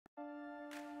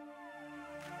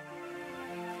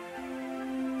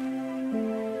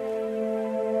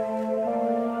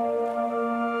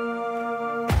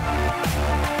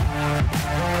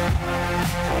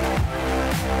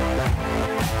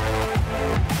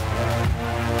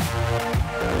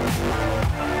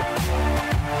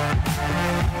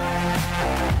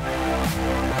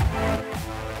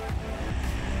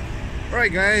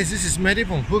Alright guys, this is Mathew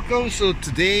from Peacockbass. So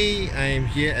today I am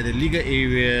here at the legal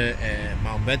area at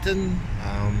MountBatten.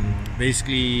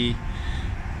 Basically,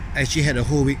 I actually had a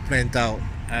whole week planned out.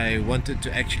 I wanted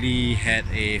to actually had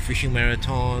a fishing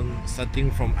marathon, starting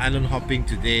from island hopping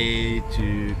today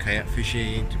to kayak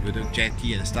fishing to Bedok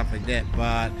Jetty and stuff like that,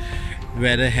 but the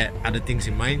weather had other things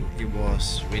in mind. It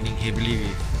was raining heavily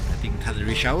with I think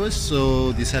thundery showers,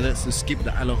 so decided to skip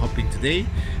the island hopping today.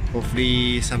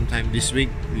 Hopefully sometime this week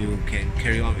we can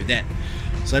carry on with that.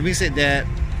 So having said that,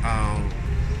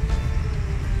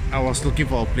 I was looking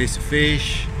for a place to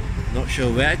fish, not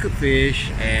sure where I could fish,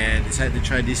 and decided to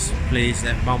try this place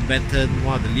at MountBatten,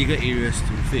 one of the legal areas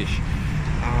to fish.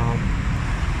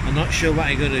 I'm not sure what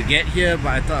I'm going to get here, but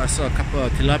I thought I saw a couple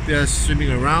of tilapias swimming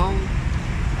around.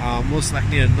 Most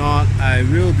likely or not, I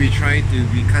will be trying to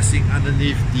be casting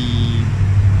underneath the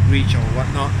bridge or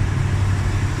whatnot,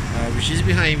 which is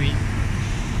behind me.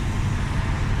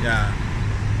 Yeah,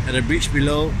 at the bridge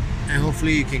below, and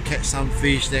hopefully you can catch some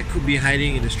fish that could be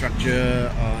hiding in the structure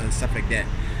and stuff like that.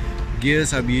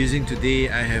 Gears I'll be using today,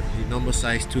 I have the normal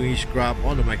size 2-inch grub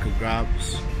or the micro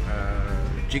grubs,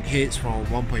 jig heads from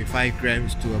 1.5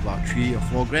 grams to about 3 or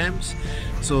 4 grams.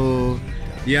 So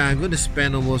yeah, I'm going to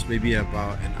spend almost maybe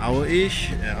about an hour-ish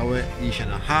and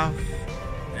a half,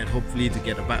 and hopefully to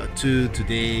get a bite or two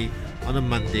today on a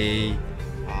Monday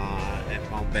at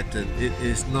MountBatten. It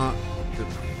is not the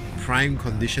prime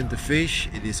condition to fish.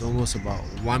 It is almost about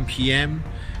 1 PM,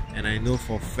 and I know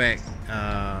for a fact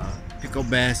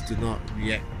Peacockbass do not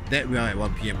react that well at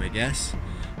 1 PM, I guess.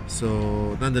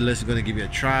 So nonetheless, we're going to give it a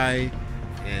try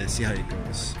and see how it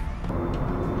goes.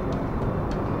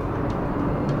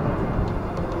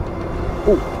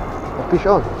 Oh, a fish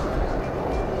on.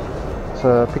 It's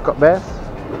a Peacockbass.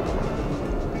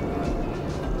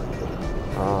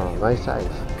 Nice size.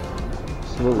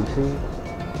 Smooth see.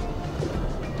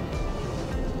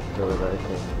 So that I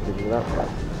can pick it up.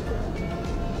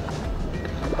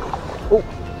 Oh,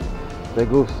 there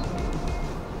goes.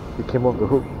 He came off the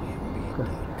hook.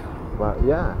 But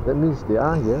yeah, that means they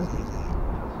are here.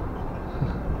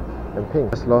 And pink.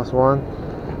 Just lost one.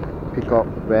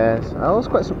 Peacockbass. I was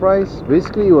quite surprised.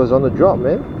 Basically, it was on the drop,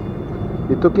 man.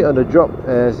 He took it on the drop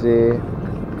as a.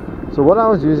 So what I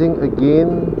was using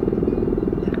again,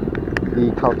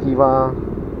 the Cautiva.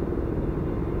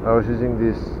 I was using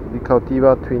the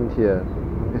Cautiva twin tier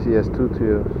because he has 2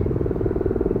 tiers.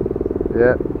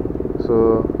 Yeah.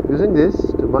 So using this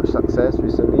to much success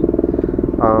recently.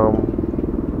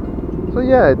 So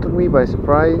yeah, it took me by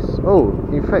surprise. Oh,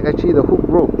 in fact, actually the hook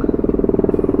broke.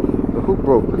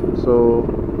 So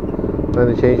I'm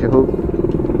going to change the hook.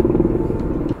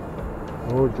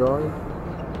 Oh joy.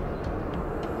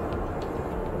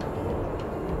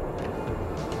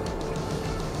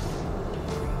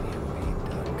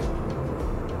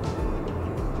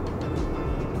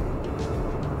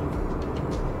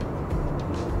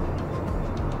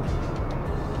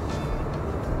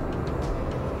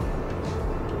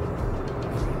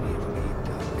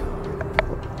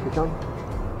 Fish on.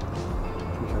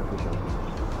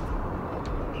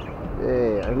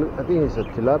 Yeah, I think it's a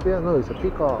tilapia. No, it's a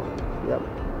peacock. Yep.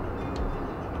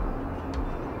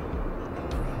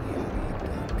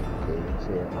 Okay,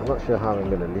 see, I'm not sure how I'm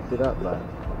gonna lift it up, but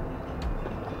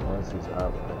once it's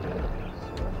up,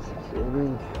 once it's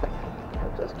in,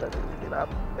 I'll just try to lift it up.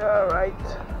 Alright.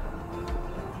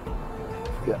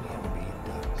 Yeah.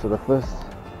 So the first,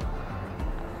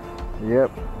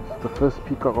 the first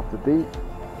peacock of the day.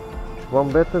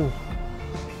 MountBatten.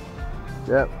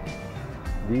 Yep.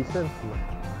 Decent,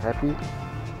 happy.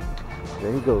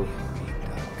 There he goes.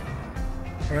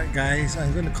 Alright guys,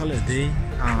 I'm going to call it a day.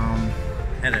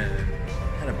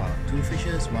 Had about 2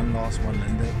 fishes, 1 lost, 1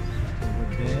 landed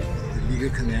over there, the legal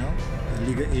canal, the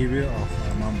legal area of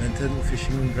MountBatten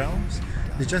fishing grounds.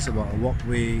 It's just about a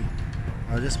walkway,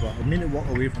 just about a minute walk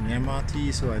away from the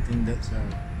MRT, so I think that's a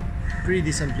pretty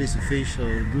decent place to fish, so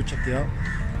do check it out.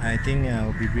 I think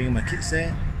I'll be bringing my kids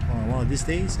there on one of these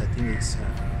days. I think it's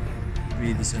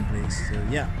pretty decent place. So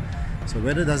yeah, so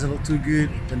weather doesn't look too good.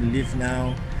 I'm gonna leave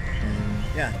now, and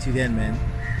yeah, till then, man,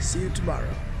 see you tomorrow.